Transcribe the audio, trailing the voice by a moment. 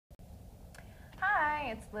Hi,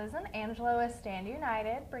 it's Liz and Angela with Stand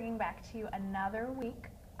United, bringing back to you another week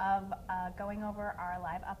of going over our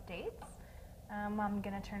live updates. I'm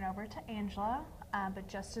going to turn over to Angela, but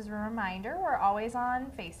just as a reminder, we're always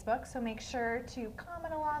on Facebook, so make sure to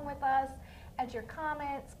comment along with us, add your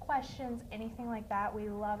comments, questions, anything like that. We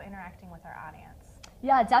love interacting with our audience.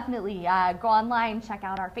 Yeah, definitely. Go online, check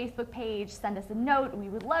out our Facebook page, send us a note. We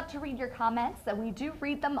would love to read your comments, and we do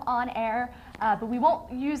read them on air, but we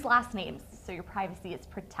won't use last names, so your privacy is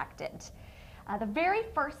protected. The very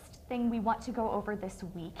first thing we want to go over this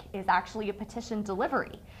week is actually a petition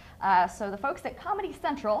delivery. So the folks at Comedy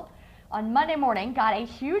Central on Monday morning got a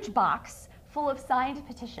huge box full of signed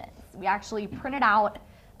petitions. We actually printed out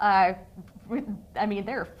there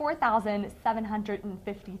are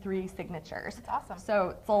 4,753 signatures. That's awesome. So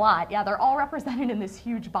it's a lot. Yeah, they're all represented in this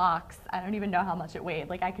huge box. I don't even know how much it weighed.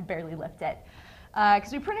 Like, I could barely lift it.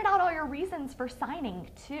 Because we printed out all your reasons for signing,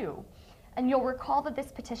 too. And you'll recall that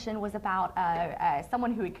this petition was about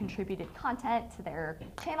someone who had contributed content to their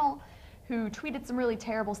channel who tweeted some really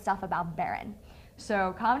terrible stuff about Barron.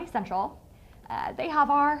 So Comedy Central, they have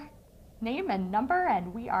our name and number,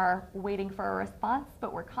 and we are waiting for a response,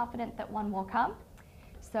 but we're confident that one will come.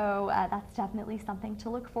 So that's definitely something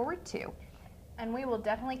to look forward to. And we will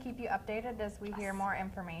definitely keep you updated as we hear more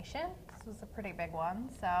information. This was a pretty big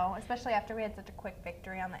one, so especially after we had such a quick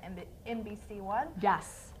victory on the NBC one.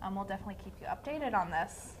 Yes. We'll definitely keep you updated on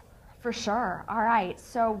this. For sure. All right,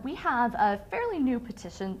 so we have a fairly new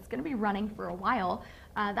petition. It's going to be running for a while.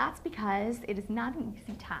 That's because it is not an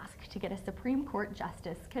easy task to get a Supreme Court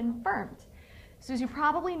justice confirmed. So as you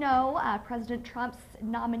probably know, President Trump's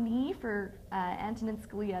nominee for Antonin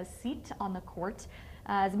Scalia's seat on the court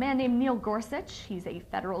is a man named Neil Gorsuch. He's a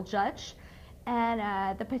federal judge.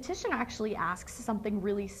 And the petition actually asks something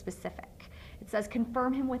really specific. It says,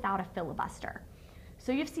 confirm him without a filibuster.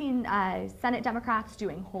 So you've seen Senate Democrats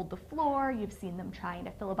doing hold the floor. You've seen them trying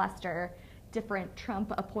to filibuster different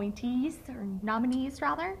Trump appointees, or nominees,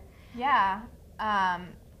 rather. Yeah.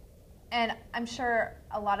 And I'm sure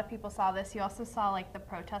a lot of people saw this. You also saw, like, the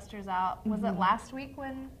protesters out. Was it last week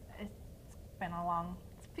when it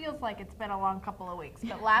feels like it's been a long couple of weeks.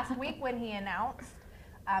 But last week when he announced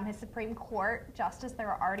his Supreme Court justice, there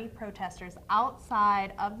were already protesters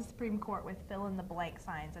outside of the Supreme Court with fill-in-the-blank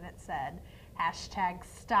signs, and it said,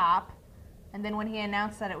 #stop. And then when he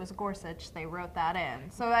announced that it was Gorsuch, they wrote that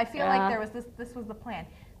in. So I feel like there was this was the plan.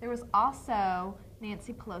 There was also,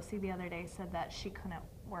 Nancy Pelosi the other day said that she couldn't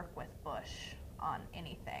work with Bush on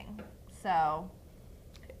anything. So,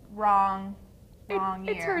 wrong year.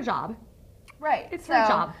 It's her job. Right. It's her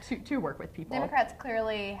job to work with people. Democrats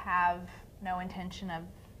clearly have no intention of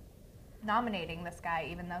nominating this guy,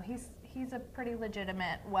 even though he's a pretty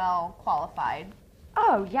legitimate, well-qualified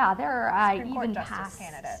Oh yeah, there are Supreme Court even justice past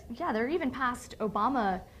candidate. Yeah, there are even past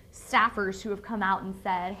Obama staffers who have come out and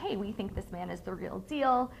said, "Hey, we think this man is the real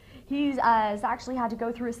deal." He's has actually had to go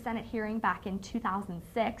through a Senate hearing back in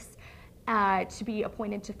 2006 to be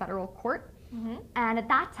appointed to federal court. And at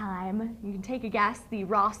that time, you can take a guess, the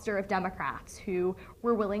roster of Democrats who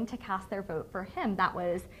were willing to cast their vote for him. That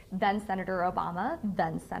was then Senator Obama,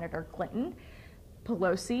 then Senator Clinton,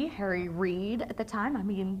 Pelosi, Harry Reid at the time. I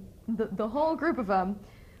mean, the whole group of them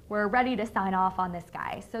were ready to sign off on this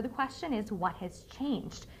guy. So the question is, what has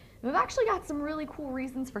changed? We've actually got some really cool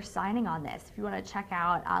reasons for signing on this. If you want to check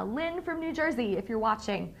out Lynn from New Jersey, if you're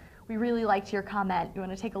watching, we really liked your comment. You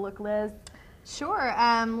want to take a look, Liz? Sure.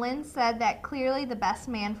 Lynn said that clearly the best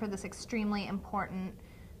man for this extremely important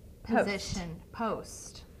position.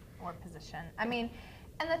 I mean,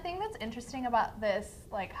 and the thing that's interesting about this,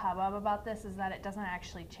 like, hubbub about this, is that it doesn't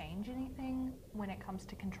actually change anything when it comes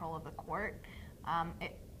to control of the court.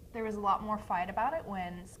 There was a lot more fight about it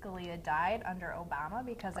when Scalia died under Obama,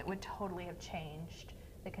 because it would totally have changed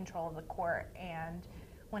the control of the court. And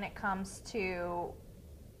when it comes to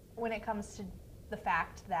the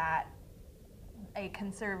fact that a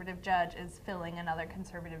conservative judge is filling another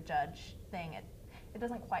conservative judge thing, it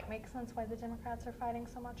doesn't quite make sense why the Democrats are fighting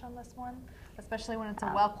so much on this one, especially when it's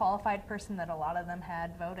a well-qualified person that a lot of them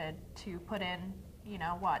had voted to put in,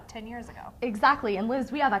 10 years ago. Exactly. And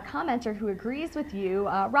Liz, we have a commenter who agrees with you.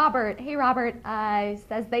 Robert, hey Robert,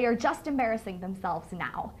 says they are just embarrassing themselves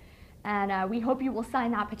now. And we hope you will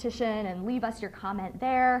sign that petition and leave us your comment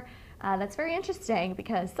there. That's very interesting,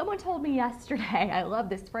 because someone told me yesterday, I love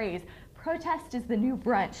this phrase, protest is the new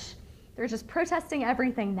brunch. They're just protesting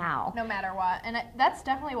everything now. No matter what. And that's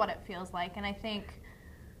definitely what it feels like. And I think,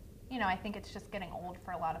 I think it's just getting old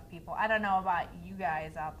for a lot of people. I don't know about you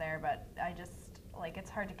guys out there, but I just,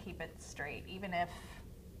 it's hard to keep it straight. Even if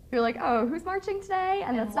You're like, oh, who's marching today?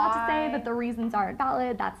 And that's not to say why? that the reasons aren't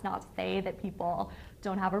valid. That's not to say that people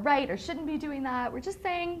don't have a right or shouldn't be doing that. We're just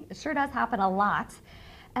saying it sure does happen a lot.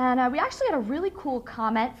 And we actually had a really cool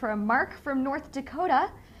comment from Mark from North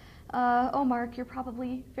Dakota. Oh, Mark, you're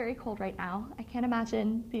probably very cold right now. I can't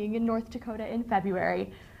imagine being in North Dakota in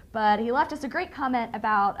February. But he left us a great comment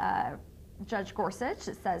about Judge Gorsuch.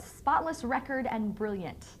 It says, spotless record and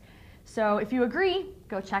brilliant. So if you agree,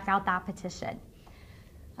 go check out that petition.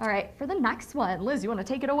 All right, for the next one, Liz, you want to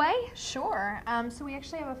take it away? Sure. So we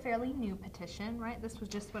actually have a fairly new petition, right? This was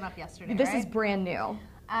just went up yesterday, This right? is brand new.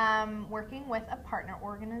 Working with a partner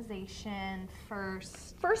organization,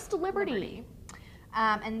 First Liberty.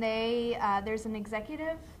 And there's an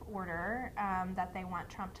executive order that they want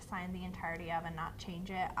Trump to sign the entirety of and not change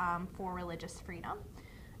it for religious freedom.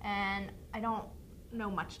 And I don't know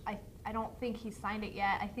much. I don't think he signed it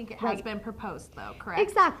yet. I think it has been proposed, though, correct?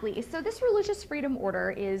 Exactly. So this religious freedom order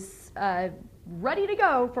is ready to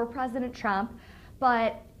go for President Trump,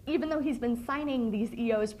 but even though he's been signing these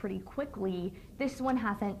EOs pretty quickly, this one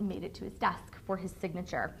hasn't made it to his desk for his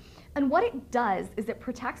signature. And what it does is it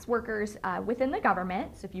protects workers within the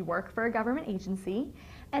government, so if you work for a government agency,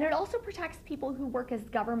 and it also protects people who work as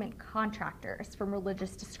government contractors from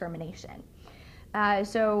religious discrimination.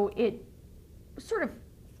 So it sort of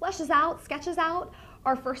sketches out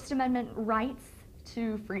our First Amendment rights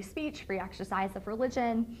to free speech, free exercise of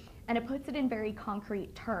religion, and it puts it in very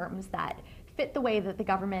concrete terms that fit the way that the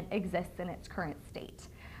government exists in its current state.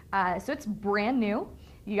 So it's brand new.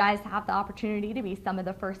 You guys have the opportunity to be some of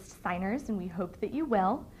the first signers, and we hope that you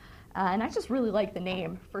will. And I just really like the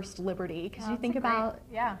name, First Liberty, because you think about,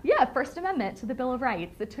 First Amendment to the Bill of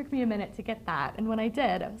Rights. It took me a minute to get that, and when I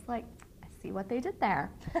did, I was like, I see what they did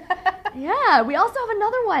there. Yeah, we also have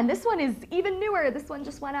another one. This one is even newer. This one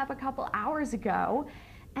just went up a couple hours ago,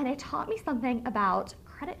 and it taught me something about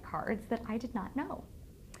credit cards that I did not know.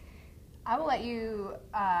 I will let you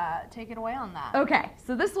take it away on that. Okay,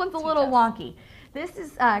 so this one's a little wonky. This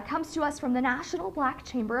is comes to us from the National Black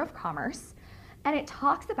Chamber of Commerce, and it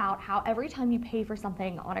talks about how every time you pay for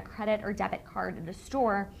something on a credit or debit card at a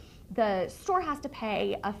store, the store has to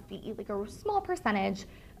pay a fee, like a small percentage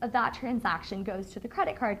of that transaction goes to the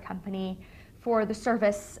credit card company for the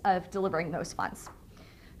service of delivering those funds.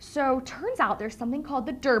 So turns out there's something called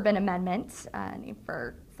the Durbin Amendment, named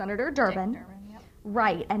for Senator Durbin. Dick Durbin, yep.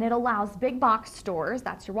 Right, and it allows big box stores,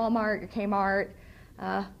 that's your Walmart, your Kmart,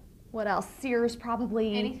 what else, Sears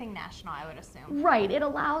probably. Anything national, I would assume. Right, it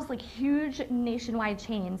allows like huge nationwide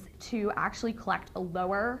chains to actually collect a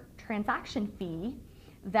lower transaction fee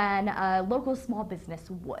than a local small business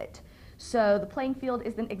would. So the playing field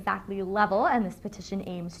isn't exactly level, and this petition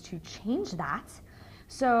aims to change that.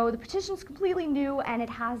 So the petition is completely new, and it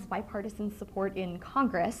has bipartisan support in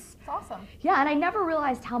Congress. It's awesome. Yeah, and I never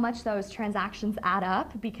realized how much those transactions add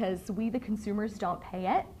up because we, the consumers, don't pay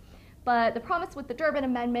it. But the promise with the Durbin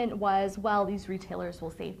Amendment was, well, these retailers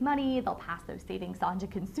will save money, they'll pass those savings on to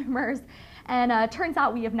consumers. And turns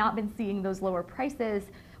out we have not been seeing those lower prices,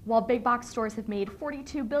 while big box stores have made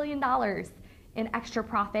 $42 billion in extra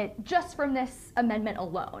profit just from this amendment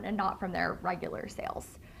alone and not from their regular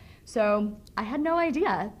sales. So I had no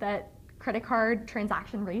idea that credit card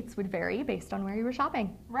transaction rates would vary based on where you were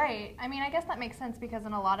shopping. Right. I mean, I guess that makes sense because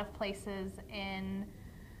in a lot of places in,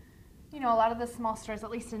 a lot of the small stores,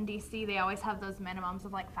 at least in DC, they always have those minimums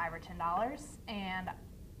of like $5 or $10. And,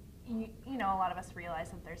 a lot of us realize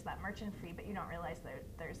that there's that merchant fee, but you don't realize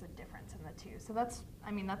there's a difference in the two. So that's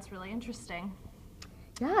really interesting.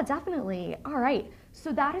 Yeah, definitely. All right,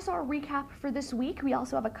 so that is our recap for this week. We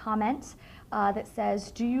also have a comment that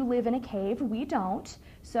says, do you live in a cave? We don't.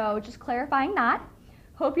 So just clarifying that.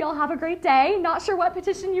 Hope you all have a great day. Not sure what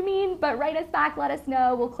petition you mean, but write us back, let us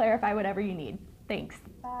know. We'll clarify whatever you need. Thanks.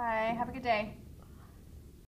 Bye. Have a good day.